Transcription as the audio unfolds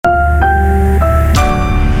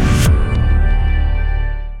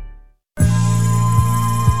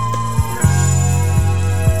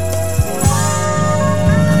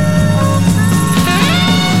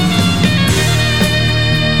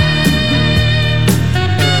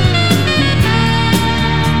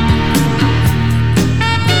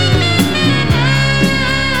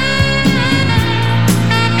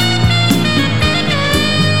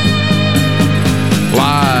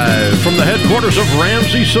headquarters of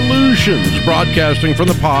Ramsey Solutions, broadcasting from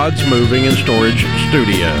the Pods Moving and Storage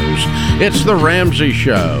Studios. It's The Ramsey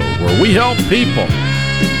Show, where we help people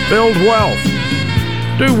build wealth,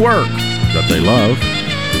 do work that they love,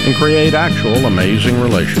 and create actual amazing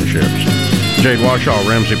relationships. Jade Washaw,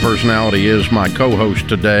 Ramsey Personality, is my co-host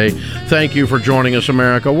today. Thank you for joining us,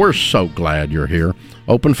 America. We're so glad you're here.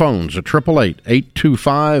 Open phones at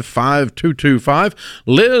 888-825-5225.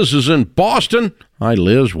 Liz is in Boston. Hi,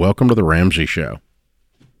 Liz. Welcome to The Ramsey Show.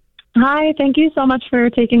 Hi. Thank you so much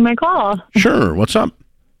for taking my call. Sure. What's up?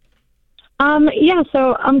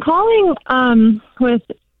 So I'm calling with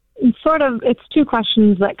sort of, it's two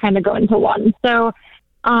questions that kind of go into one. So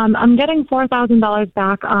I'm getting $4,000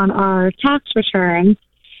 back on our tax return,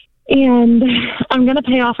 and I'm going to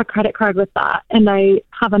pay off a credit card with that. And I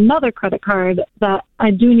have another credit card that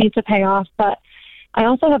I do need to pay off, but I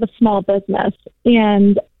also have a small business.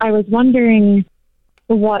 And I was wondering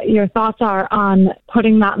what your thoughts are on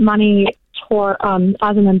putting that money toward,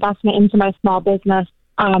 as an investment into my small business.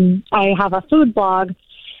 I have a food blog,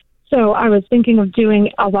 so I was thinking of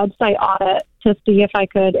doing a website audit to see if I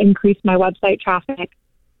could increase my website traffic,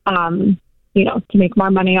 to make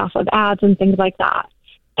more money off of ads and things like that.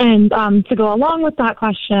 And to go along with that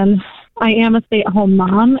question, I am a stay-at-home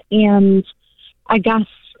mom, and I guess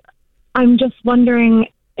I'm just wondering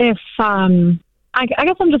if I'm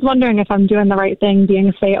just wondering if I'm doing the right thing being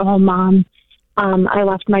a stay-at-home mom. I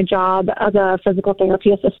left my job as a physical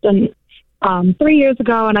therapy assistant 3 years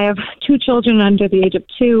ago, and I have two children under the age of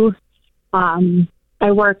 2.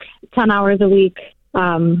 I work 10 hours a week,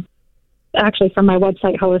 actually for my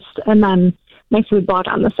website host, and then my food blog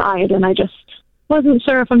on the side, and I just wasn't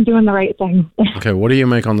sure if I'm doing the right thing. Okay, what do you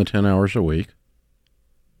make on the 10 hours a week?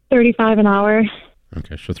 $35 an hour.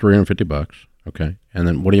 Okay, so $350. Okay, and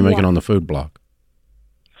then what are you making on the food blog?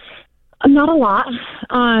 Not a lot.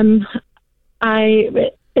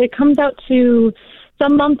 It comes out to,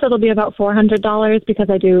 some months it'll be about $400 because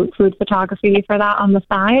I do food photography for that on the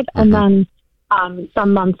side, and then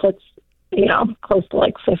some months it's close to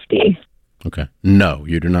like $50. Okay, no,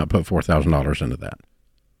 you do not put $4,000 into that.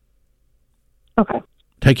 Okay.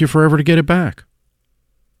 Take you forever to get it back.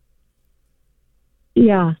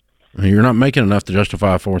 Yeah. You're not making enough to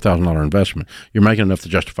justify a $4,000 investment. You're making enough to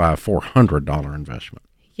justify a $400 investment.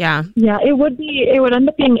 Yeah. Yeah, it would end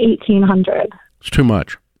up being $1,800. It's too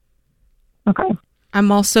much. Okay.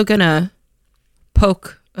 I'm also going to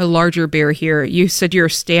poke a larger bear here. You said you're a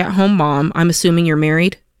stay-at-home mom. I'm assuming you're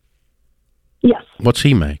married? Yes. What's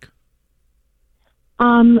he make?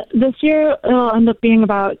 This year it'll end up being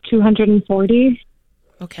about $240.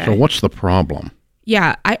 Okay. So what's the problem?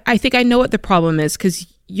 Yeah, I think I know what the problem is, because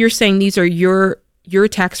you're saying these are your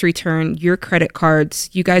tax return, your credit cards.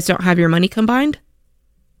 You guys don't have your money combined?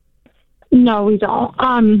 No, we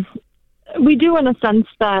don't. We do in a sense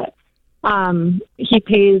that he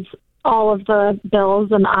pays all of the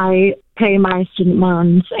bills and I pay my student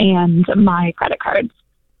loans and my credit cards.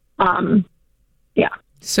 Yeah.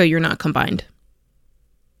 So you're not combined?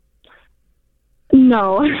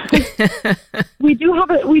 No. we do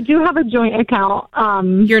have a joint account.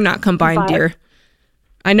 You're not combined, dear.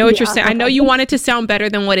 I know what you're saying. I know you want it to sound better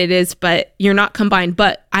than what it is, but you're not combined.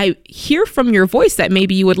 But I hear from your voice that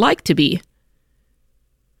maybe you would like to be.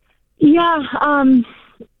 Yeah.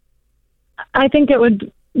 I think it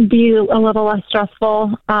would be a little less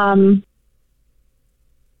stressful.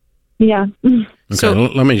 Yeah. Okay, so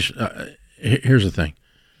let me, here's the thing.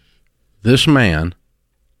 This man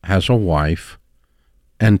has a wife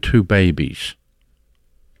and 2 babies.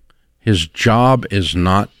 His job is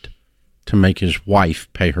not to make his wife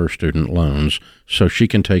pay her student loans so she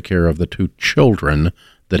can take care of the 2 children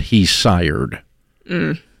that he sired.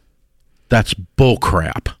 That's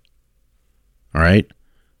bullcrap. All right?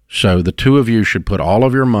 So the 2 of you should put all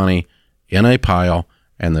of your money in a pile,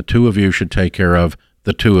 and the 2 of you should take care of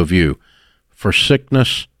the 2 of you. For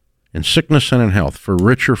sickness, in sickness and in health, for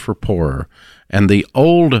richer, for poorer. And the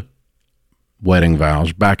old wedding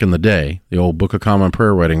vows back in the day, the old Book of Common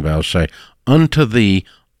Prayer wedding vows say, "Unto thee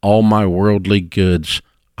all my worldly goods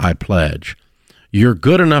I pledge." You're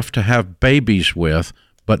good enough to have babies with,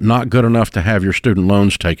 but not good enough to have your student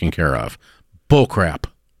loans taken care of. Bullcrap.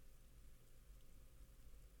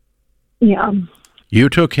 Yeah. You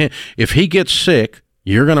took him. If he gets sick,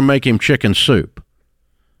 you're going to make him chicken soup.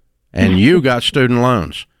 And you got student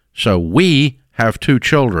loans. So we have 2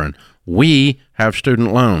 children. We have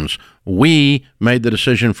student loans. We made the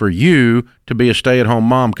decision for you to be a stay-at-home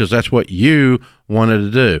mom because that's what you wanted to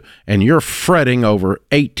do. And you're fretting over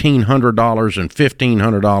 $1,800 and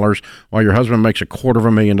 $1,500 while your husband makes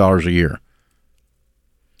 $250,000 a year.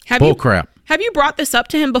 Bull crap. Have you brought this up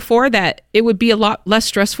to him before, that it would be a lot less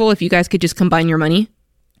stressful if you guys could just combine your money?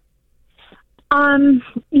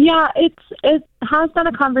 Yeah, it has been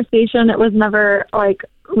a conversation. It was never like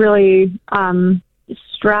really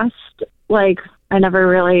stressed. Like I never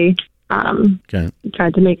really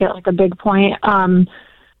tried to make it like a big point. I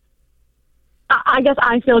guess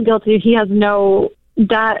I feel guilty. He has no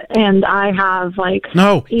debt, and I have like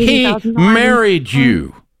no. He married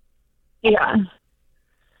you. Yeah.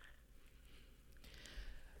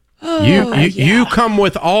 You come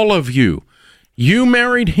with all of you. You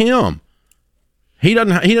married him. He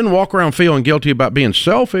didn't walk around feeling guilty about being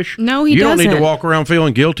selfish. No, he doesn't. You doesn't. don't need to walk around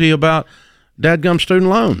feeling guilty about dadgum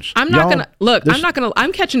student loans. I'm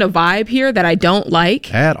catching a vibe here that I don't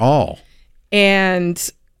like at all.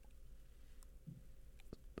 And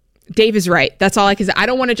Dave is right. That's all I can say. I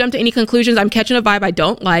don't want to jump to any conclusions. I'm catching a vibe I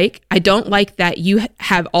don't like. I don't like that you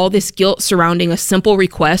have all this guilt surrounding a simple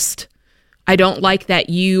request. I don't like that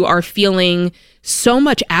you are feeling so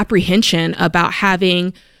much apprehension about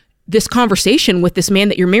having this conversation with this man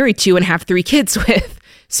that you're married to and have 3 kids with.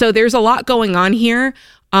 So there's a lot going on here.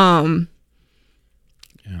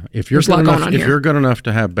 If you're good enough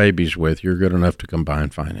to have babies with, you're good enough to combine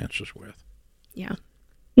finances with. Yeah.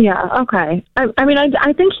 Yeah. Okay. I mean,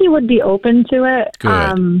 I think he would be open to it.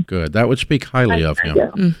 Good. That would speak highly of him.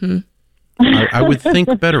 Mm-hmm. I would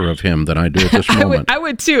think better of him than I do at this moment. I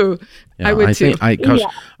would too. Yeah, I would too.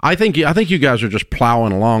 I think you guys are just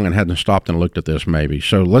plowing along and hadn't stopped and looked at this maybe.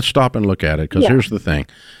 So let's stop and look at it, because here's the thing.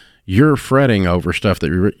 You're fretting over stuff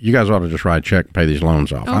that you guys ought to just write a check and pay these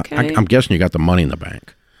loans off. Okay. I'm guessing you got the money in the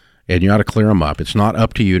bank, and you ought to clear them up. It's not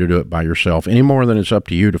up to you to do it by yourself any more than it's up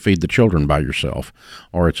to you to feed the children by yourself,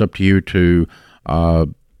 or it's up to you to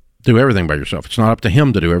do everything by yourself. It's not up to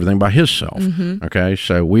him to do everything by himself. Mm-hmm. Okay,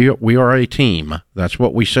 so we are a team. That's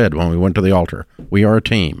what we said when we went to the altar. We are a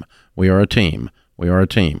team. We are a team. We are a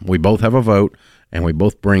team. We both have a vote, and we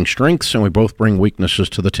both bring strengths, and we both bring weaknesses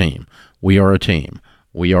to the team. We are a team.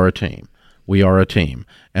 We are a team. We are a team.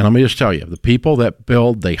 And let me just tell you, the people that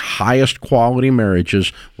build the highest quality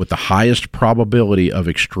marriages with the highest probability of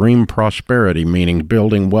extreme prosperity, meaning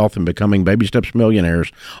building wealth and becoming baby steps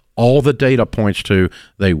millionaires, all the data points to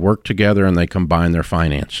they work together and they combine their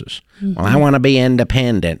finances. Mm-hmm. Well, I want to be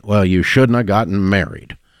independent. Well, you shouldn't have gotten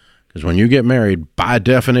married. Because when you get married, by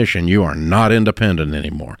definition, you are not independent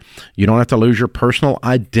anymore. You don't have to lose your personal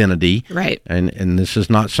identity. Right. And this is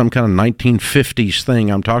not some kind of 1950s thing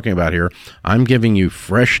I'm talking about here. I'm giving you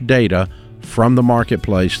fresh data from the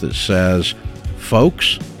marketplace that says,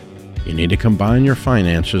 folks, you need to combine your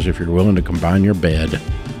finances if you're willing to combine your bed.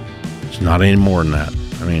 It's not any more than that.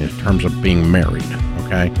 I mean, in terms of being married,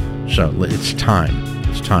 okay? So it's time.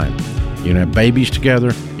 It's time. You can have babies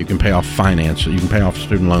together. You can pay off finances. You can pay off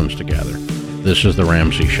student loans together. This is The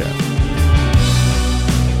Ramsey Show.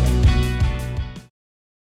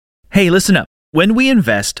 Hey, listen up. When we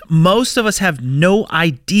invest, most of us have no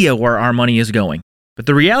idea where our money is going. But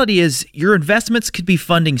the reality is, your investments could be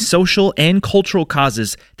funding social and cultural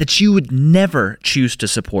causes that you would never choose to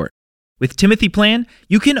support. With Timothy Plan,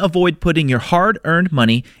 you can avoid putting your hard-earned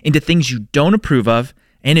money into things you don't approve of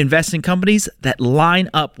and invest in companies that line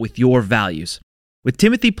up with your values. With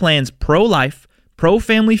Timothy Plan's pro-life,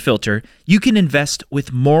 pro-family filter, you can invest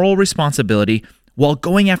with moral responsibility while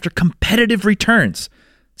going after competitive returns.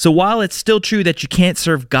 So while it's still true that you can't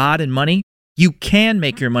serve God and money, you can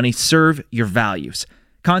make your money serve your values.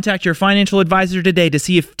 Contact your financial advisor today to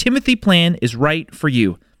see if Timothy Plan is right for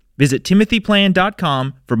you. Visit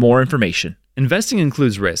timothyplan.com for more information. Investing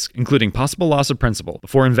includes risk, including possible loss of principal.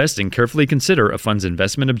 Before investing, carefully consider a fund's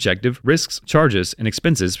investment objective, risks, charges, and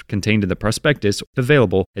expenses contained in the prospectus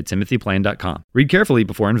available at timothyplan.com. Read carefully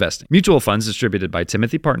before investing. Mutual funds distributed by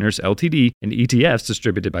Timothy Partners, Ltd., and ETFs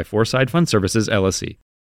distributed by Foreside Fund Services, LLC.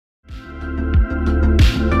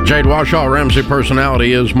 Jade Washaw, Ramsey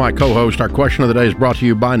Personality, is my co-host. Our question of the day is brought to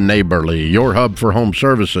you by Neighborly, your hub for home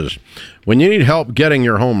services. When you need help getting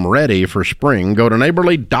your home ready for spring, go to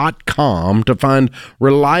neighborly.com to find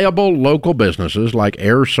reliable local businesses like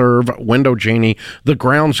AirServe, Window Genie, The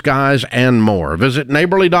Grounds Guys, and more. Visit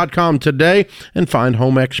neighborly.com today and find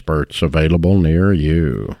home experts available near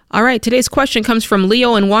you. All right, today's question comes from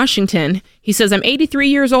Leo in Washington. He says, I'm 83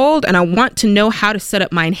 years old and I want to know how to set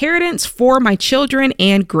up my inheritance for my children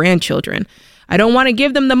and grandchildren. I don't want to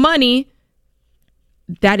give them the money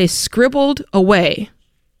that is scribbled away.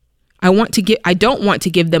 I don't want to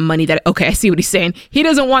give them money that, okay, I see what he's saying. He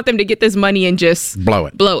doesn't want them to get this money and just blow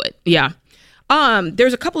it. Yeah.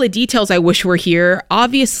 There's a couple of details I wish were here.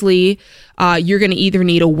 Obviously, you're going to either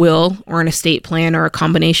need a will or an estate plan or a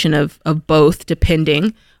combination of both,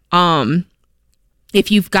 depending. If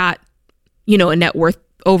you've got, a net worth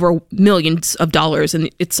over millions of dollars and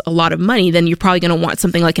it's a lot of money, then you're probably going to want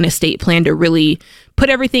something like an estate plan to really put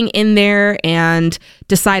everything in there and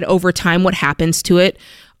decide over time what happens to it.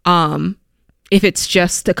 If it's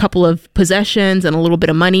just a couple of possessions and a little bit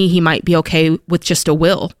of money, he might be okay with just a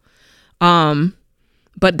will.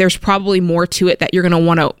 But there's probably more to it that you're going to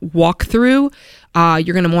want to walk through.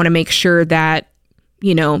 You're going to want to make sure that,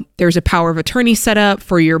 there's a power of attorney set up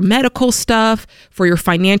for your medical stuff, for your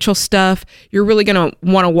financial stuff. You're really going to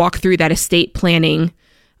want to walk through that estate planning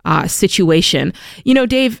situation.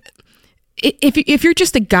 Dave, if you're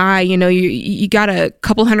just a guy, you got a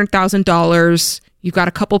couple $100,000, you've got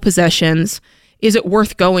a couple possessions, is it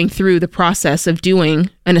worth going through the process of doing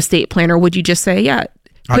an estate plan, or would you just say, yeah,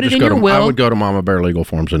 put it in your will? I would go to Mama Bear Legal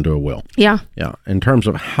Forms and do a will. Yeah. Yeah. In terms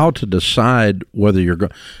of how to decide whether you're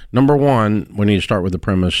going, number one, we need to start with the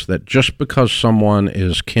premise that just because someone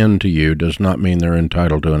is kin to you does not mean they're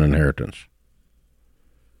entitled to an inheritance.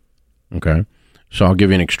 Okay. So I'll give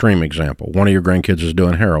you an extreme example. One of your grandkids is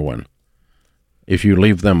doing heroin. If you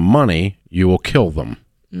leave them money, you will kill them.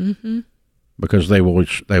 Mm-hmm. Because they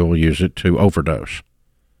will use it to overdose,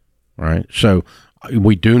 right? So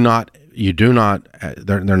they're not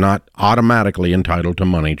automatically entitled to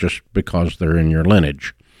money just because they're in your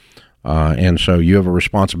lineage, and so you have a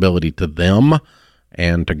responsibility to them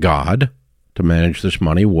and to God to manage this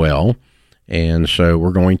money well, and so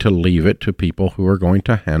we're going to leave it to people who are going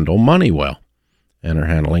to handle money well and are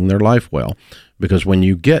handling their life well, because when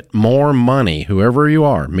you get more money, whoever you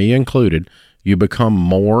are, me included, you become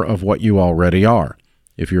more of what you already are.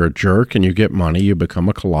 If you're a jerk and you get money, you become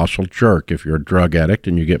a colossal jerk. If you're a drug addict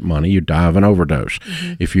and you get money, you die of an overdose.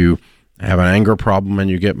 Mm-hmm. If you have an anger problem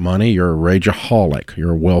and you get money, you're a rageaholic.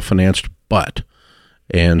 You're a well-financed butt.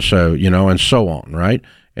 And so, and so on, right?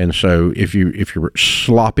 And so if you're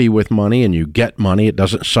sloppy with money and you get money, it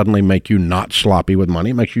doesn't suddenly make you not sloppy with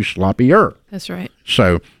money. It makes you sloppier. That's right.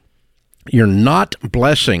 So you're not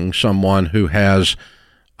blessing someone who has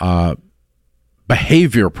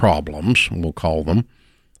behavior problems, we'll call them,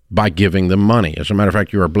 by giving them money. As a matter of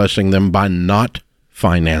fact, you are blessing them by not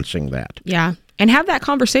financing that. Yeah. And have that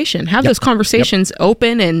conversation. Have those conversations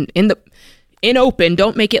open and in open.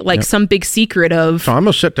 Don't make it like some big secret of... So I'm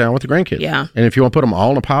going to sit down with the grandkids. Yeah. And if you want to put them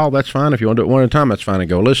all in a pile, that's fine. If you want to do it one at a time, that's fine. And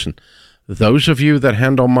go, listen, those of you that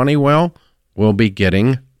handle money well will be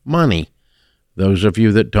getting money. Those of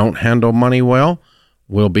you that don't handle money well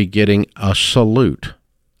will be getting a salute.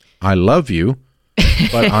 I love you.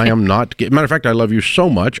 But I am not, matter of fact, I love you so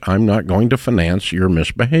much, I'm not going to finance your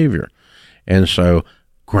misbehavior. And so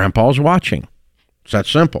Grandpa's watching. It's that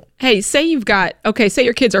simple. Hey, say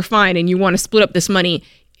your kids are fine and you want to split up this money.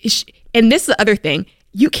 And this is the other thing.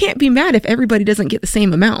 You can't be mad if everybody doesn't get the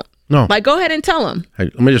same amount. No. Like, go ahead and tell them. Hey,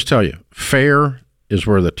 let me just tell you, fair is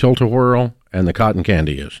where the Tilt-a-Whirl and the cotton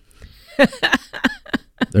candy is.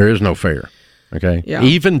 There is no fair. Okay? Yeah.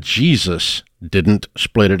 Even Jesus didn't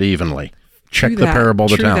split it evenly. Check the parable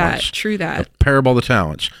of the talents. True that. The parable of the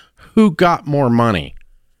talents. Who got more money?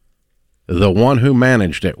 The one who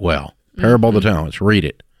managed it well. Parable of the talents. Read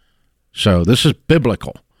it. So this is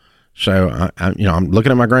biblical. So I'm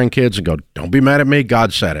looking at my grandkids and go, don't be mad at me.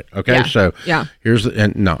 God said it. Okay. Yeah. So here's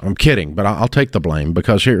no, I'm kidding, but I'll take the blame,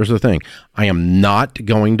 because here's the thing. I am not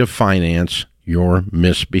going to finance your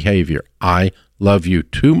misbehavior. I love you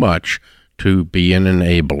too much to be an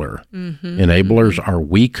enabler. Mm-hmm. Enablers are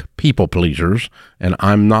weak people pleasers, and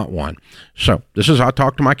I'm not one. So this is how I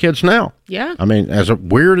talk to my kids now. Yeah. I mean, as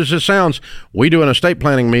weird as it sounds, we do an estate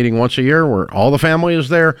planning meeting once a year where all the family is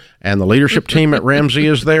there and the leadership team at Ramsey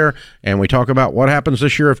is there, and we talk about what happens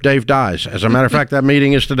this year if Dave dies. As a matter of fact, that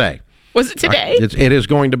meeting is today. Was it today? It is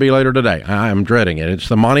going to be later today. I am dreading it. It's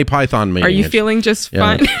the Monty Python meeting. Are you feeling just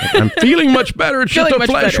fine? I'm feeling much better. It's just a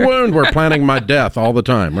flesh wound. We're planning my death all the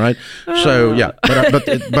time, right? So, yeah.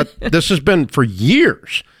 But this has been for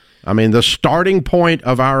years. I mean, the starting point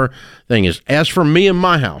of our thing is, as for me and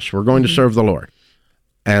my house, we're going to serve the Lord.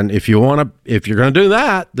 And if you're going to do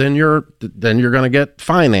that, then you're going to get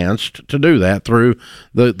financed to do that through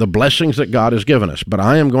the blessings that God has given us. But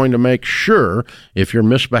I am going to make sure, if you're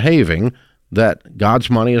misbehaving, that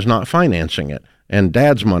God's money is not financing it, and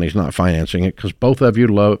Dad's money is not financing it, because both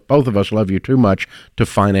of us love you too much to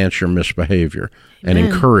finance your misbehavior and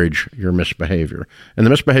encourage your misbehavior. And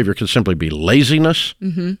the misbehavior could simply be laziness.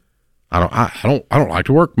 Mm-hmm. I don't like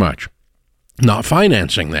to work much. Not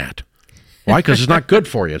financing that. Why? Because it's not good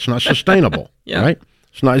for you. It's not sustainable. Right?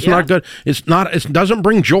 It's not good. It doesn't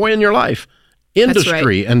bring joy in your life.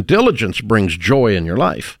 Industry and diligence brings joy in your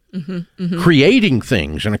life. Mm-hmm, mm-hmm. Creating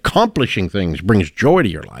things and accomplishing things brings joy to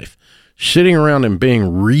your life. Sitting around and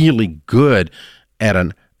being really good at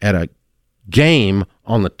a game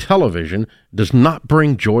on the television does not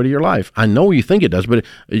bring joy to your life. I know you think it does, but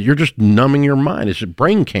you're just numbing your mind. It's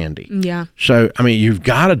brain candy. Yeah. So, I mean, you've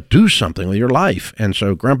got to do something with your life. And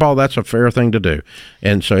so, Grandpa, that's a fair thing to do.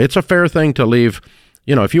 And so it's a fair thing to leave.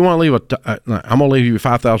 You know, if you want to leave I'm going to leave you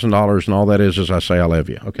 $5,000, and all that is I say I love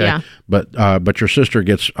you, okay? Yeah. But your sister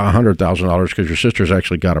gets $100,000 because your sister's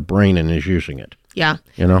actually got a brain and is using it. Yeah.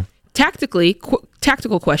 You know?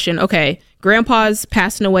 Tactical question. Okay, Grandpa's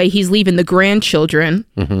passing away. He's leaving the grandchildren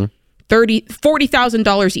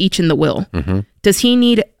 $40,000 each in the will. Does he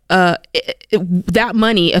need that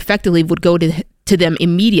money? Effectively, would go to them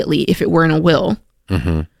immediately if it were in a will.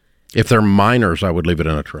 If they're minors, I would leave it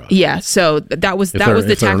in a trust. Yeah. So that was the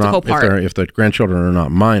tactical part. If the grandchildren are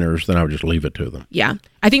not minors, then I would just leave it to them. Yeah.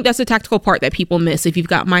 I think that's the tactical part that people miss. If you've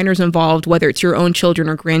got minors involved, whether it's your own children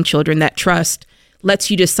or grandchildren, that trust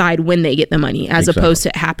lets you decide when they get the money, as opposed to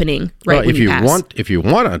it happening when you pass. If you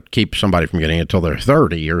want to keep somebody from getting it till they're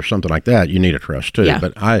 30 or something like that, you need a trust too. Yeah.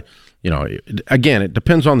 But again, it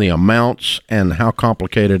depends on the amounts and how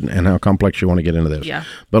complicated and how complex you want to get into this. Yeah.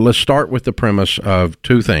 But let's start with the premise of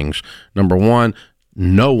two things. Number one,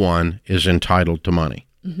 no one is entitled to money.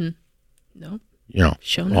 No. You know,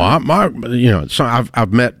 Show no. So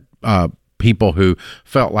I've met people who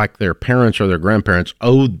felt like their parents or their grandparents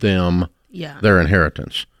owed them their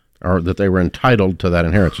inheritance, or that they were entitled to that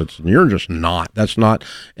inheritance. And you're just not. That's not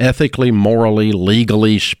ethically, morally,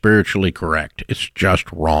 legally, spiritually correct. It's just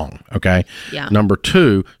wrong. Okay. Yeah. Number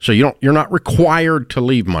two, so you're not required to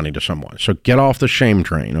leave money to someone. So get off the shame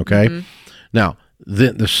train. Okay. Now,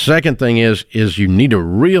 the second thing is you need to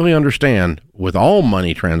really understand, with all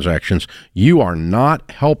money transactions, you are not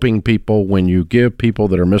helping people when you give people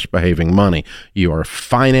that are misbehaving money. You are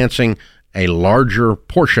financing a larger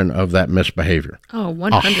portion of that misbehavior. Oh,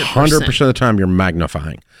 100%. 100% of the time you're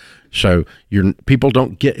magnifying. So people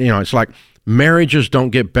don't get, it's like marriages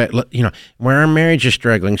don't get better. Where our marriage is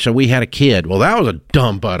struggling, so we had a kid. Well, that was a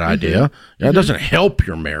dumb butt idea. That doesn't help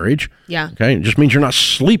your marriage. Yeah. Okay. It just means you're not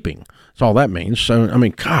sleeping. That's all that means. So, I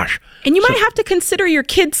mean, gosh. And you might have to consider your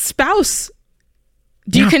kid's spouse.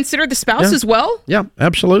 Do you consider the spouse as well? Yeah,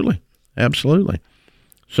 absolutely. Absolutely.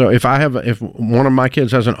 So if one of my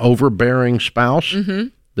kids has an overbearing spouse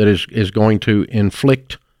that is going to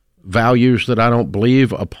inflict values that I don't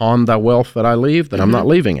believe upon the wealth that I leave, then I'm not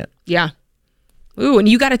leaving it. Yeah. Ooh, and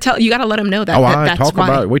you got to let them know that.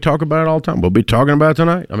 We talk about it all the time. We'll be talking about it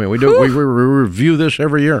tonight. I mean, we do. We review this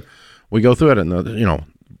every year. We go through it, and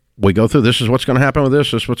we go through. This is what's going to happen with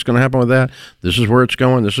this. This is what's going to happen with that. This is where it's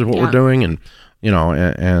going. This is what we're doing, and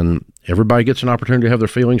and everybody gets an opportunity to have their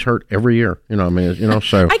feelings hurt every year.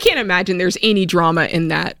 So I can't imagine there's any drama in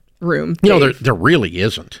that room. There really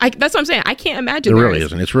isn't. That's what I'm saying. I can't imagine there really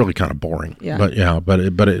isn't. It's really kind of boring. Yeah. But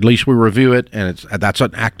at least we review it, and that's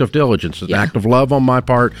an act of diligence. It's an act of love on my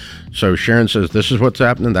part. So Sharon says, this is what's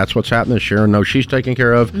happening. That's what's happening. Sharon knows she's taken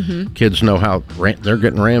care of. Kids know how they're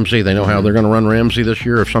getting Ramsey. They know how they're going to run Ramsey this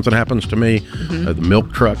year. If something happens to me, the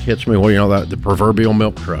milk truck hits me. Well, the proverbial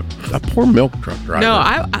milk truck. That poor milk truck driver.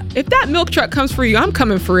 No, if that milk truck comes for you, I'm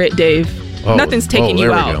coming for it, Dave. Nothing's taking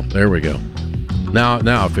you out. There we go. Now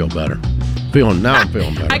I feel better. I'm feeling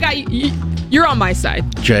better. I got you. You're on my side.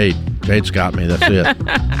 Jade's got me. That's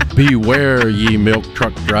it. Beware, ye milk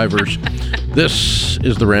truck drivers. This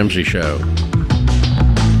is the Ramsey Show.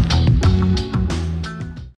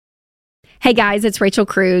 Hey guys, it's Rachel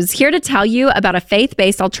Cruz here to tell you about a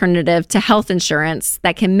faith-based alternative to health insurance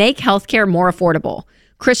that can make healthcare more affordable.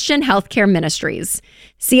 Christian Healthcare Ministries.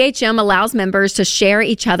 CHM allows members to share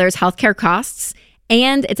each other's healthcare costs,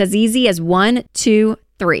 and it's as easy as 1, 2,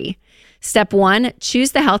 3. Step 1,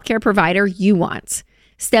 choose the healthcare provider you want.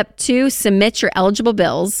 Step 2, submit your eligible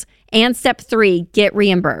bills. And Step 3, get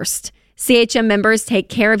reimbursed. CHM members take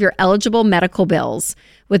care of your eligible medical bills.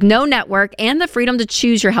 With no network and the freedom to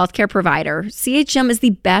choose your healthcare provider, CHM is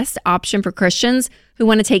the best option for Christians who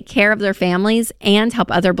want to take care of their families and help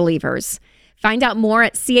other believers. Find out more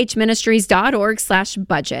at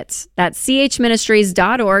chministries.org/budget. That's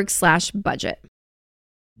chministries.org/budget.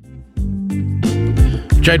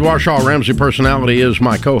 Jade Warshaw, Ramsey Personality, is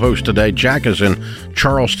my co-host today. Jack is in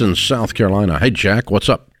Charleston, South Carolina. Hey, Jack, what's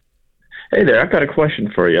up? Hey there, I've got a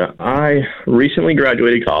question for you. I recently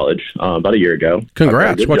graduated college about a year ago.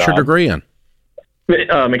 Congrats. What's your degree in?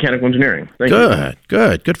 Mechanical engineering. Thank you.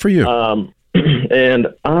 Good for you. And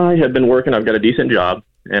I have been working. I've got a decent job,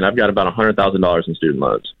 and I've got about $100,000 in student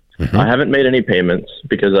loans. I haven't made any payments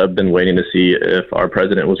because I've been waiting to see if our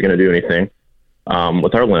president was going to do anything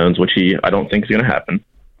with our loans, which I don't think is going to happen.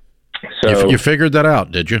 So you figured that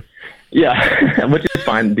out, did you? Yeah, which is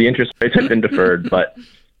fine. The interest rates have been deferred, but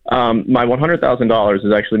My $100,000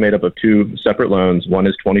 is actually made up of two separate loans. One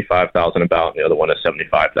is $25,000 about, and the other one is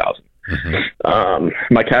 $75,000.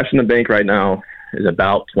 My cash in the bank right now is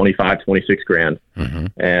about 26 grand.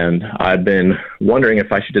 And I've been wondering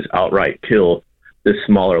if I should just outright kill this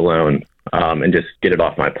smaller loan and just get it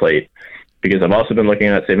off my plate, because I've also been looking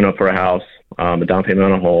at saving up for a house, a down payment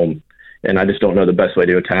on a home, and I just don't know the best way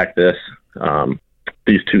to attack these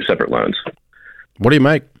two separate loans. What do you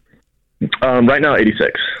make? Right now,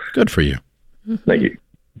 86. Good for you. Thank you.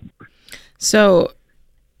 So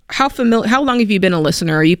how long have you been a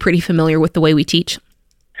listener? Are you pretty familiar with the way we teach?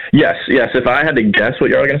 Yes. If I had to guess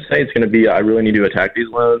what you're going to say, it's going to be I really need to attack these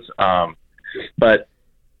loans. But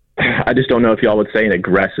I just don't know if y'all would say an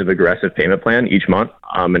aggressive payment plan each month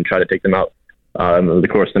and try to take them out over the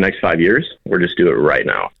course of the next 5 years, or just do it right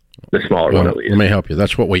now, the smaller one at least. Let me help you.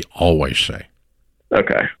 That's what we always say.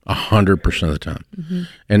 Okay. 100% of the time.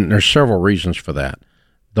 And there's several reasons for that.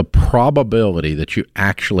 The probability that you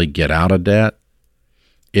actually get out of debt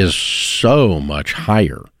is so much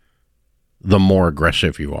higher the more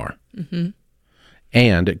aggressive you are.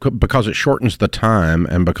 And because it shortens the time,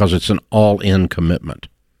 and because it's an all-in commitment.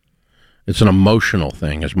 It's an emotional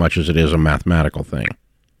thing as much as it is a mathematical thing.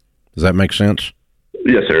 Does that make sense?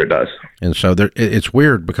 Yes, sir, it does. And so it's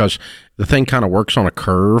weird because the thing kind of works on a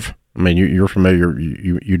curve. I mean, you're familiar.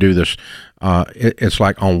 You do this. It's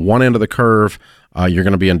like on one end of the curve, you're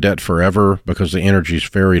going to be in debt forever because the energy is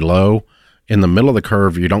very low. In the middle of the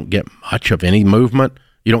curve, you don't get much of any movement.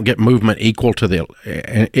 You don't get movement equal to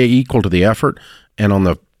the effort. And on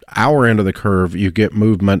the hour end of the curve, you get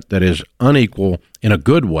movement that is unequal in a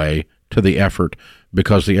good way to the effort,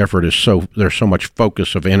 because the effort is there's so much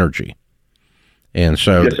focus of energy. And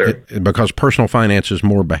so because personal finance is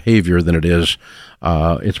more behavior than it is,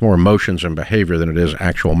 it's more emotions and behavior than it is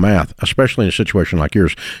actual math, especially in a situation like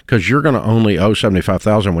yours, because you're going to only owe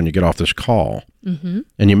 $75,000 when you get off this call. And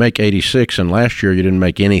you make 86, and last year you didn't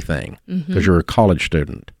make anything because you're a college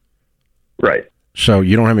student. Right. So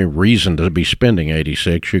you don't have any reason to be spending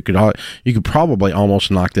 86. You could probably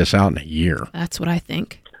almost knock this out in a year. That's what I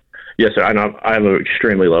think. Yes, sir. I have an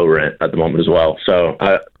extremely low rent at the moment as well. So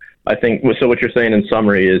I think so. What you're saying in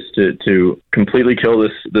summary is to completely kill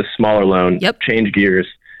this smaller loan, change gears,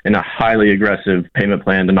 and a highly aggressive payment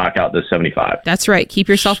plan to knock out this 75. That's right. Keep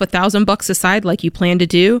yourself $1,000 aside like you plan to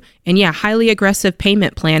do. And highly aggressive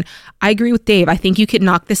payment plan. I agree with Dave. I think you could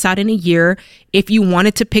knock this out in a year. If you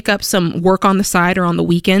wanted to pick up some work on the side or on the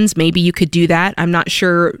weekends, maybe you could do that. I'm not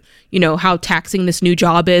sure, how taxing this new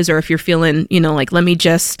job is, or if you're feeling, like, let me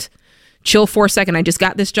just chill for a second. I just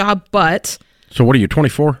got this job, but. So what are you,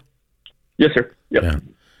 24? Yes, sir. Yep. Yeah.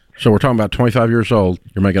 So we're talking about 25 years old.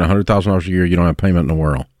 You're making $100,000 a year. You don't have payment in the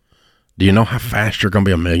world. Do you know how fast you're going to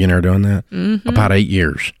be a millionaire doing that? About 8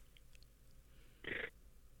 years.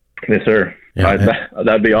 Yes, sir. Yeah,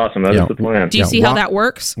 that'd be awesome. That is the plan. Do you see how that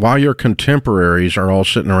works? While your contemporaries are all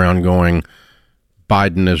sitting around going,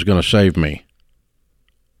 Biden is going to save me.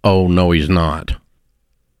 Oh, no, he's not.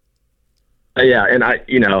 Yeah, and I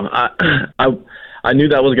knew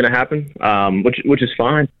that was going to happen, which is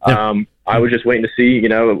fine. Yeah. I was just waiting to see,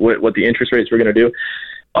 what the interest rates were going to do.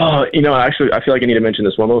 Oh, actually, I feel like I need to mention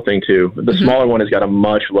this one little thing too. The smaller one has got a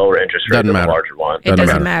much lower interest rate than the larger one. It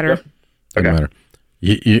doesn't matter. Yep. Doesn't matter.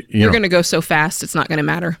 You're going to go so fast, it's not going to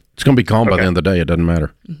matter. It's going to be calm by the end of the day. It doesn't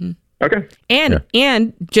matter. Okay.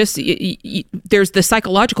 And just there's the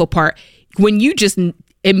psychological part. When you just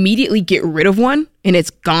immediately get rid of one and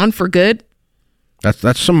it's gone for good.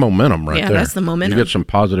 That's some momentum right there. Yeah, that's the momentum. You get some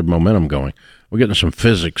positive momentum going. We're getting some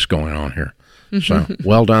physics going on here. So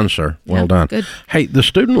well done, sir. Well done. Good. Hey, the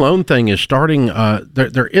student loan thing is starting.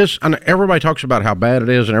 There is, and everybody talks about how bad it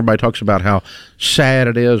is, and everybody talks about how sad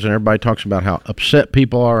it is, and everybody talks about how upset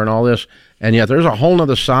people are and all this. And yet there's a whole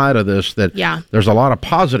other side of this that there's a lot of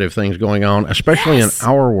positive things going on, especially in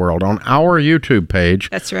our world. On our YouTube page,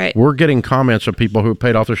 that's right, we're getting comments of people who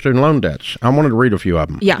paid off their student loan debts. I wanted to read a few of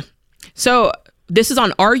them. Yeah. So this is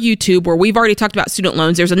on our YouTube, where we've already talked about student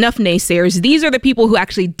loans. There's enough naysayers. These are the people who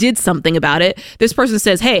actually did something about it. This person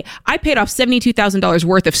says, hey, I paid off $72,000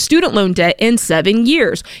 worth of student loan debt in 7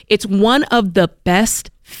 years. It's one of the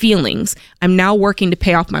best feelings. I'm now working to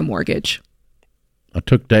pay off my mortgage. I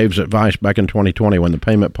took Dave's advice back in 2020 when the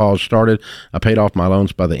payment pause started. I paid off my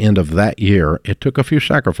loans by the end of that year. It took a few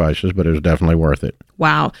sacrifices, but it was definitely worth it.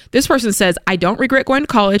 Wow. This person says, I don't regret going to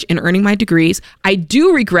college and earning my degrees. I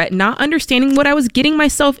do regret not understanding what I was getting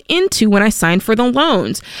myself into when I signed for the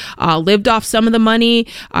loans. Lived off some of the money,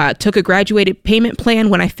 took a graduated payment plan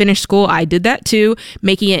when I finished school. I did that too,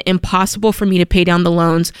 making it impossible for me to pay down the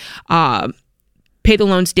loans. pay the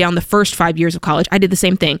loans down the first 5 years of college. I did the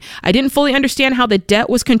same thing. I didn't fully understand how the debt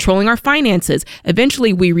was controlling our finances.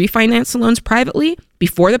 Eventually, we refinanced the loans privately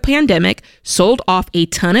before the pandemic, sold off a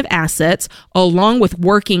ton of assets, along with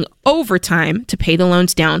working overtime to pay the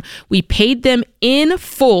loans down. We paid them in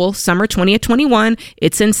full summer 2021.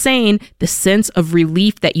 It's insane. The sense of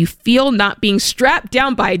relief that you feel not being strapped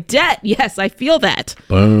down by debt. Yes, I feel that.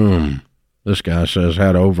 Boom. This guy says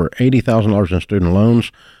had over $80,000 in student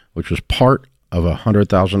loans, which was part of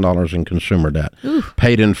 $100,000 in consumer debt. Ooh.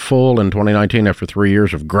 Paid in full in 2019 after 3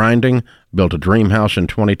 years of grinding. Built a dream house in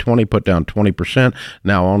 2020, put down 20%.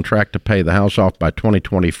 Now on track to pay the house off by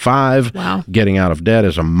 2025. Wow. Getting out of debt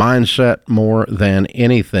is a mindset more than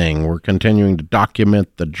anything. We're continuing to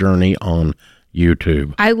document the journey on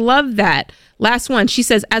YouTube. I love that. Last one. She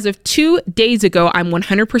says, as of 2 days ago, I'm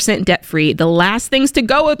 100% debt free. The last things to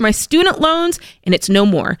go with my student loans, and it's no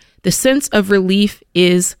more. The sense of relief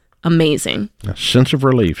is amazing. A sense of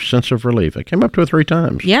relief, sense of relief. I came up to it 3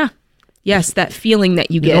 times. Yeah. Yes, that feeling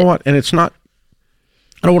that you get. You know what? And it's not,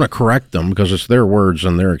 I don't want to correct them because it's their words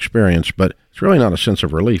and their experience, but it's really not a sense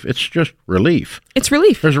of relief. It's just relief. It's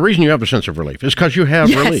relief. There's a reason you have a sense of relief. It's because you have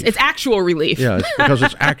relief. Yes, it's actual relief. Yeah, it's because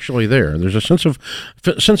it's actually there. There's a sense of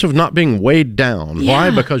not being weighed down. Yeah.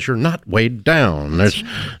 Why? Because you're not weighed down. There's,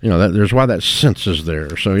 there's why that sense is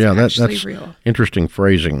there. So yeah, that's real. Interesting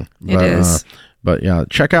phrasing. It is. But yeah,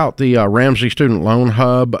 check out the Ramsey Student Loan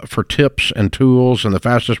Hub for tips and tools and the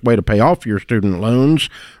fastest way to pay off your student loans.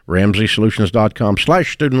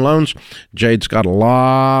 RamseySolutions.com/student loans. Jade's got a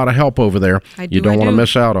lot of help over there. You don't want to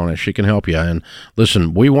miss out on it. She can help you. And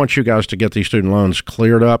listen, we want you guys to get these student loans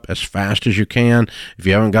cleared up as fast as you can. If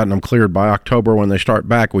you haven't gotten them cleared by October when they start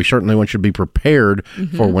back, we certainly want you to be prepared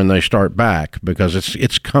for when they start back, because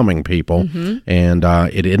it's coming, people. And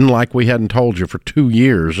it isn't like we hadn't told you for 2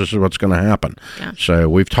 years this is what's going to happen. Yeah. So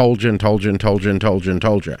we've told you and told you and told you and told you and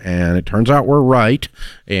told you. And it turns out we're right.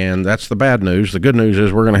 And that's the bad news. The good news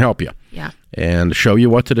is we're going to help you. Yeah. And show you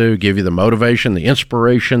what to do, give you the motivation, the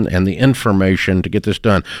inspiration, and the information to get this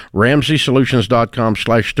done.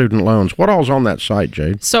 RamseySolutions.com/student loans. What all's on that site,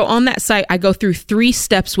 Jade? So on that site, I go through 3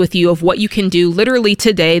 steps with you of what you can do literally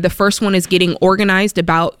today. The first one is getting organized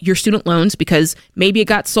about your student loans, because maybe it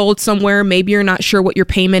got sold somewhere. Maybe you're not sure what your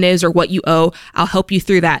payment is or what you owe. I'll help you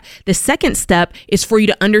through that. The second step is for you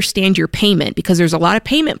to understand your payment, because there's a lot of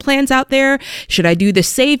payment plans out there. Should I do the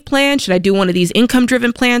save plan? Should I do one of these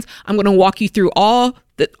income-driven plans? I'm going to walk you through all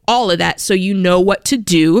of that so you know what to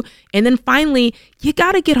do. And then finally, you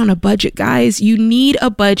got to get on a budget, guys. You need a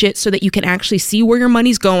budget so that you can actually see where your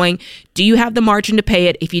money's going. Do you have the margin to pay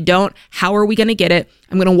it? If you don't, how are we going to get it?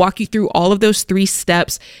 I'm going to walk you through all of those 3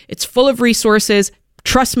 steps. It's full of resources.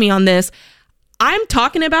 Trust me on this. I'm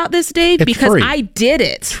talking about this, Dave, because free. I did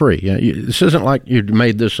it. It's free. Yeah, this isn't like you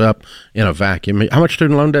made this up in a vacuum. How much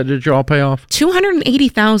student loan debt did you all pay off?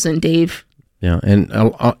 $280,000, Dave. Yeah, and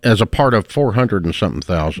as a part of 400 and something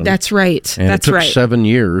thousand. That's right. And That's it took right. 7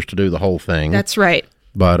 years to do the whole thing. That's right.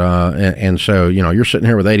 But and so you're sitting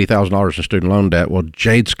here with $80,000 in student loan debt. Well,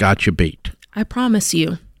 Jade's got you beat. I promise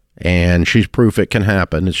you. And she's proof it can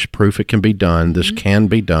happen. It's proof it can be done. This can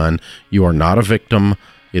be done. You are not a victim.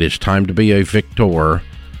 It is time to be a victor.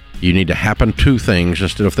 You need to happen to things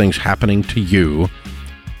instead of things happening to you.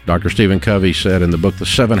 Dr. Stephen Covey said in the book, The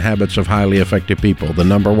 7 Habits of Highly Effective People, the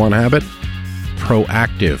number 1 habit,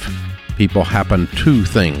 proactive. People happen to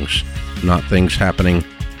things, not things happening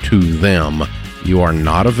to them. You are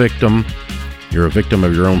not a victim. You're a victim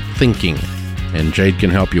of your own thinking. And Jade can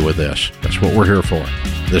help you with this. That's what we're here for.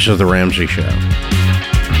 This is The Ramsey Show.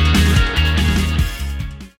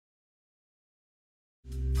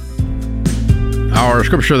 Our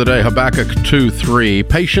scripture of the day, Habakkuk 2:3.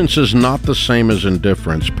 Patience is not the same as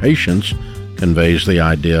indifference. Patience conveys the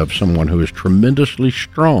idea of someone who is tremendously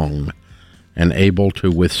strong and able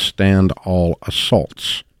to withstand all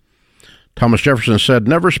assaults. Thomas Jefferson said,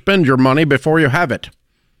 never spend your money before you have it.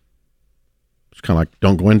 It's kind of like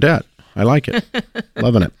don't go in debt. I like it.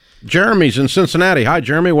 Loving it. Jeremy's in Cincinnati. Hi,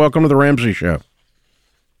 Jeremy. Welcome to The Ramsey Show.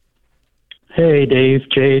 Hey, Dave,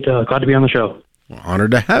 Jade. Glad to be on the show.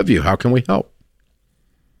 Honored to have you. How can we help?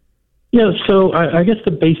 Yeah, so I guess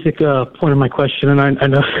the basic point of my question, and I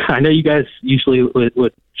know you guys usually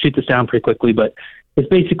would shoot this down pretty quickly, but it's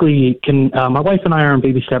basically, my wife and I are on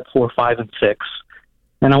baby step 4, 5, and 6,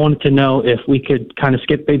 and I wanted to know if we could kind of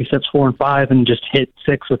skip baby steps 4 and 5 and just hit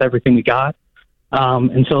 6 with everything we got.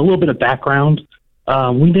 And so a little bit of background.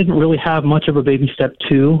 We didn't really have much of a baby step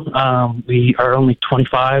 2. We are only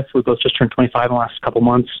 25. We both just turned 25 in the last couple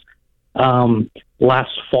months.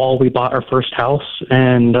 Last fall, we bought our first house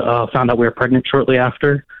and found out we were pregnant shortly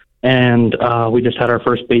after. And we just had our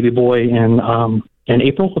first baby boy in in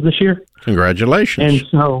April of this year. Congratulations. And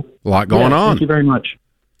so a lot going on. Thank you very much.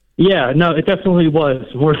 Yeah, no, it definitely was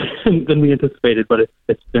more than we anticipated, but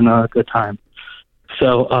it's been a good time.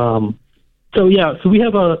 So we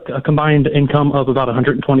have a combined income of about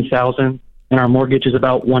 $120,000, and our mortgage is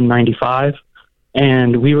about $195,000.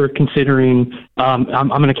 And we were considering,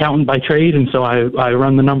 I'm an accountant by trade, and so I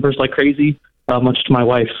run the numbers like crazy, much to my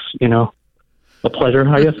wife's, a pleasure,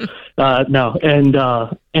 I guess. And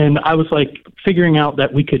I was like figuring out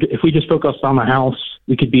that we could, if we just focused on the house,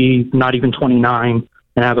 we could be not even 29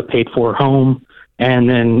 and have a paid for home. And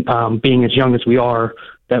then being as young as we are,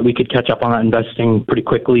 that we could catch up on that investing pretty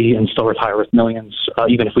quickly and still retire with millions,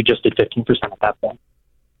 even if we just did 15% at that point.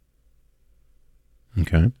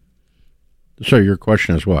 Okay. So your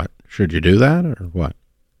question is what? Should you do that or what?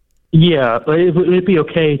 Yeah, it'd be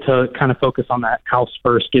okay to kind of focus on that house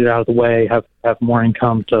first, get it out of the way, have more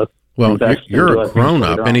income to invest. You're a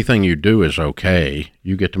grown-up. Anything you do is okay.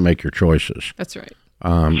 You get to make your choices. That's right.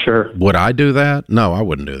 Sure. Would I do that? No, I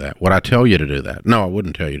wouldn't do that. Would I tell you to do that? No, I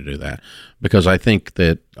wouldn't tell you to do that, because I think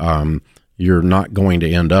that you're not going to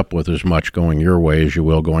end up with as much going your way as you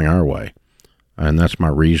will going our way, and that's my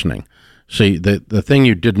reasoning. See, the thing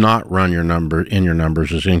you did not run your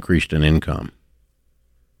numbers is increased in income.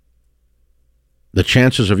 The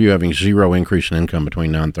chances of you having zero increase in income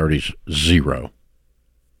between now and 30 is zero.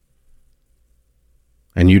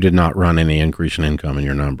 And you did not run any increase in income in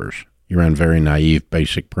your numbers. You ran very naive,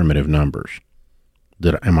 basic, primitive numbers.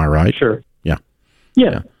 Am I right? Sure. Yeah.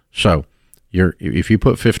 Yeah. So if you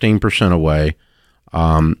put 15% away,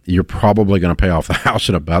 you're probably going to pay off the house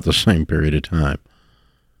in about the same period of time.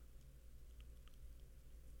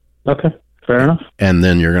 Okay. Fair enough. And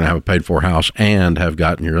then you're going to have a paid-for house and have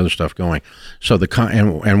gotten your other stuff going. So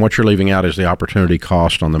and what you're leaving out is the opportunity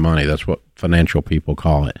cost on the money. That's what financial people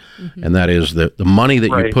call it. Mm-hmm. And that is the money that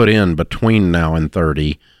you put in between now and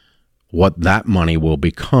 30, what that money will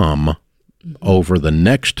become over the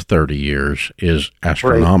next 30 years is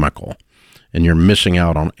astronomical. Right. And you're missing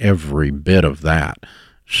out on every bit of that.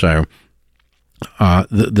 So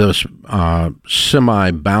the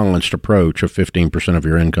semi-balanced approach of 15% of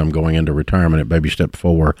your income going into retirement at baby step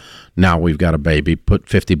 4. Now we've got a baby, put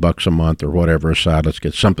 $50 a month or whatever aside. Let's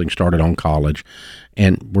get something started on college.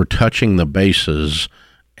 And we're touching the bases,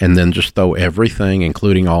 and then just throw everything,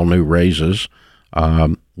 including all new raises,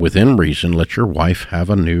 within reason. Let your wife have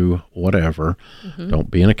a new whatever. Mm-hmm. Don't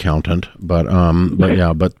be an accountant, but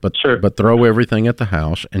sure. But throw everything at the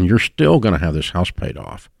house, and you're still going to have this house paid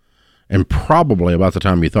off. And probably about the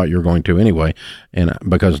time you thought you were going to anyway, and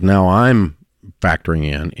because now I'm factoring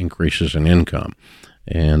in increases in income,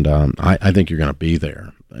 and I think you're going to be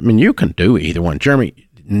there. I mean, you can do either one. Jeremy,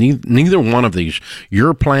 neither one of these,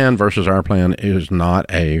 your plan versus our plan, is not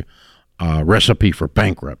a recipe for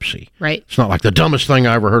bankruptcy. Right. It's not like the dumbest thing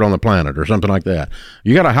I ever heard on the planet or something like that.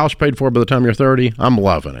 You got a house paid for by the time you're 30, I'm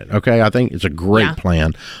loving it, okay? I think it's a great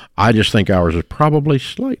plan. I just think ours is probably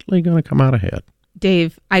slightly going to come out ahead.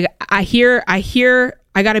 Dave, I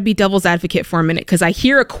got to be devil's advocate for a minute, because I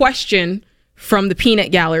hear a question from the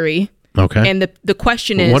peanut gallery. Okay. And the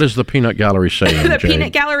question is, what does the peanut gallery say? The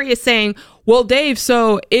peanut gallery is saying, well, Dave,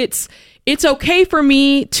 so it's okay for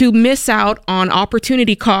me to miss out on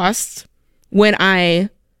opportunity costs when I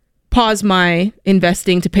pause my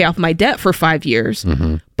investing to pay off my debt for 5 years,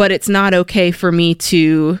 but it's not okay for me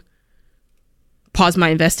to pause my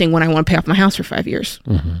investing when I want to pay off my house for 5 years.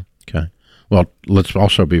 Mm-hmm. Okay. Well, let's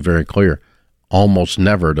also be very clear. Almost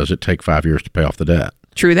never does it take 5 years to pay off the debt.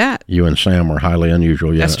 True that. You and Sam were highly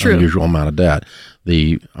unusual. That's true. Unusual amount of debt.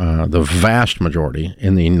 The vast majority,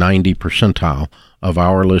 in the 90 percentile of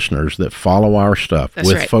our listeners that follow our stuff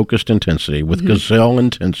with focused intensity, with gazelle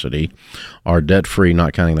intensity, are debt-free,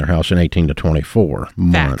 not counting their house, in 18 to 24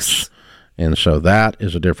 months. And so that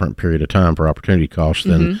is a different period of time for opportunity costs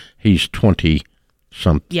than he's 24.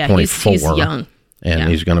 He's young.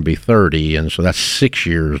 And he's going to be 30, and so that's 6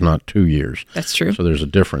 years, not 2 years. That's true. So there's a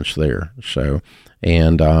difference there. So,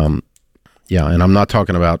 and and I'm not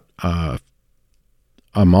talking about.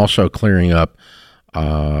 I'm also clearing up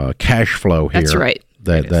cash flow here. That's right.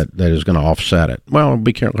 That is going to offset it. Well, I'll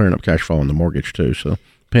be clearing up cash flow on the mortgage too. So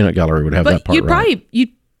peanut gallery would have that part right.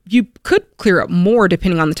 You could clear up more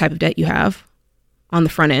depending on the type of debt you have on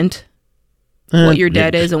the front end. What your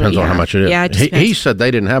debt is and what you have. Depends on how much it is. Yeah, he said they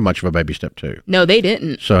didn't have much of a baby step 2. No, they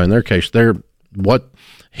didn't. So in their case,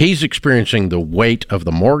 he's experiencing the weight of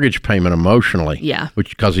the mortgage payment emotionally. Yeah.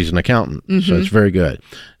 Because he's an accountant. So it's very good.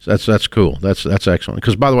 So that's cool. That's excellent.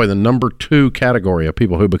 Because by the way, the number 2 category of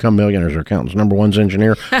people who become millionaires are accountants. Number 1's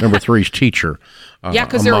engineer. Number 3's teacher.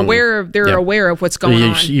 Because they're aware of what's going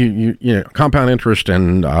on. You know, compound interest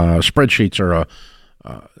and spreadsheets are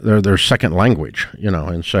their second language,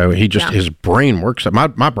 and so he just his brain works. My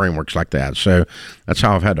brain works like that. So that's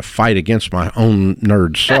how I've had to fight against my own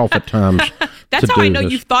nerd self at times. That's how I know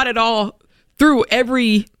you've thought it all through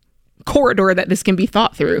every corridor that this can be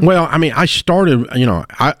thought through. Well, I mean, I started,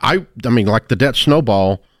 I mean, like the debt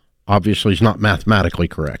snowball obviously is not mathematically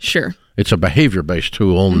correct. Sure. It's a behavior-based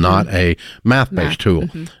tool, not a math-based tool.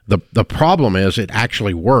 The problem is it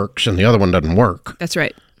actually works and the other one doesn't work. That's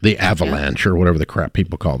right. The avalanche or whatever the crap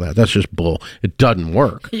people call that. That's just bull. It doesn't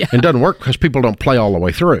work. Yeah. It doesn't work because people don't play all the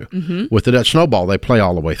way through. With the debt snowball, they play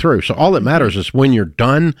all the way through. So all that matters is when you're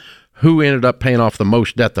done, who ended up paying off the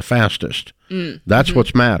most debt the fastest. That's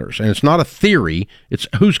what matters. And it's not a theory. It's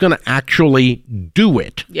who's going to actually do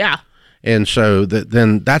it. Yeah. And so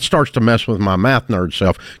then that starts to mess with my math nerd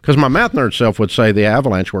self, because my math nerd self would say the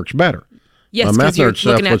avalanche works better. Yes, my math you're nerd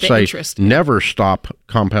self looking at would the say interest. never stop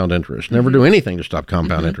compound interest. Never do anything to stop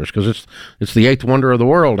compound interest, because it's the eighth wonder of the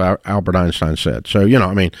world, Albert Einstein said. So,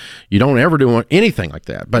 I mean, you don't ever do anything like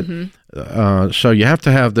that. But so you have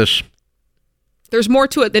to have this. There's more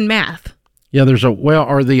to it than math. Yeah, there's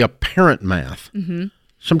or the apparent math.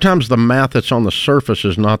 Sometimes the math that's on the surface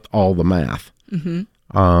is not all the math.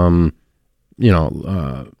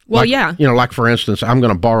 Like for instance, I'm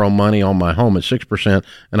going to borrow money on my home at 6%,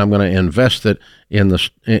 and I'm going to invest it in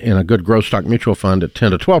a good growth stock mutual fund at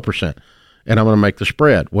 10 to 12%, and I'm going to make the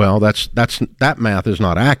spread. Well, that math is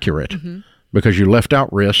not accurate because you left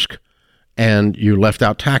out risk and you left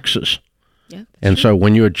out taxes. Yeah, and so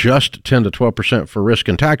when you adjust 10 to 12% for risk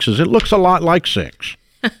and taxes, it looks a lot like 6.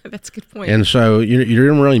 That's a good point. And so you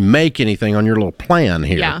didn't really make anything on your little plan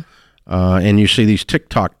here. Yeah. And you see these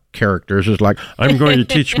TikTok characters is like, I'm going to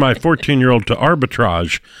teach my 14-year-old to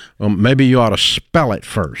arbitrage. Well, maybe you ought to spell it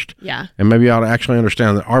first. Yeah. And maybe you ought to actually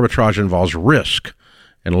understand that arbitrage involves risk,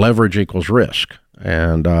 and leverage equals risk.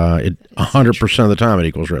 And 100% of the time it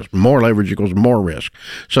equals risk. More leverage equals more risk.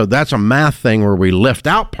 So that's a math thing where we lift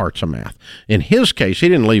out parts of math. In his case, he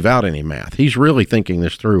didn't leave out any math. He's really thinking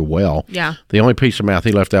this through well. Yeah. The only piece of math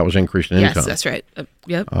he left out was increase in income. Yes, that's right.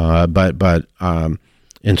 Yep.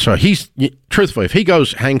 And so truthfully, if he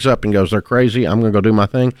hangs up and goes, they're crazy, I'm going to go do my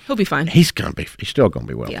thing. He'll be fine. He's still going to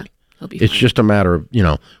be wealthy. Yeah, he'll be fine. It's just a matter of,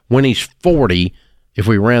 when he's 40, if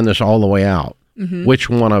we ran this all the way out, which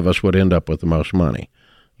one of us would end up with the most money?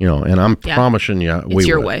 And I'm promising you,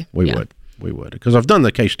 we would. We would. Because I've done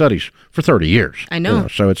the case studies for 30 years. I know.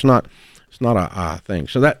 So it's not a thing.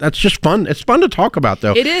 So that's just fun. It's fun to talk about,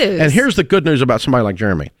 though. It is. And here's the good news about somebody like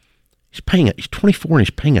Jeremy. He's 24 and he's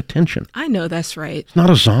paying attention. I know, that's right. He's not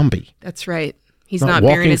a zombie. That's right. He's not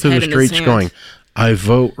burying walking his through head the in his streets sand. going, I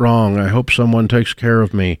vote wrong. I hope someone takes care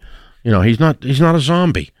of me. He's not a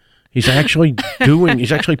zombie. He's actually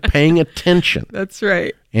he's actually paying attention. That's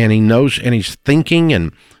right. And he knows, and he's thinking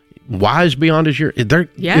and wise beyond his years.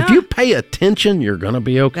 If you pay attention, you're going to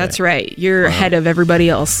be okay. That's right. You're ahead of everybody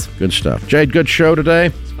else. Good stuff. Jade, good show today.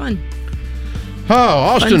 It's fun. Oh,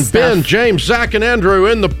 Austin, Ben, James, Zach, and Andrew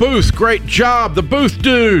in the booth. Great job. The booth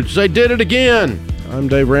dudes. They did it again. I'm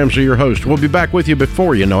Dave Ramsey, your host. We'll be back with you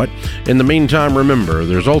before you know it. In the meantime, remember,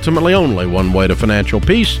 there's ultimately only one way to financial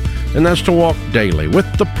peace, and that's to walk daily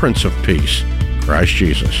with the Prince of Peace, Christ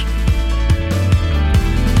Jesus.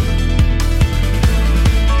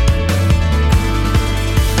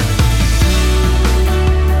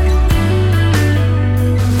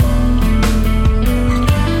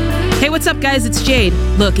 What's up, guys? It's Jade.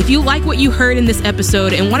 Look, if you like what you heard in this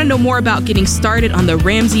episode and want to know more about getting started on the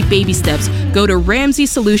Ramsey baby steps, go to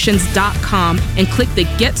RamseySolutions.com and click the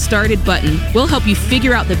Get Started button. We'll help you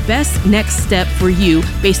figure out the best next step for you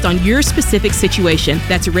based on your specific situation.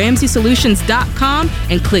 That's RamseySolutions.com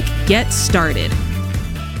and click Get Started.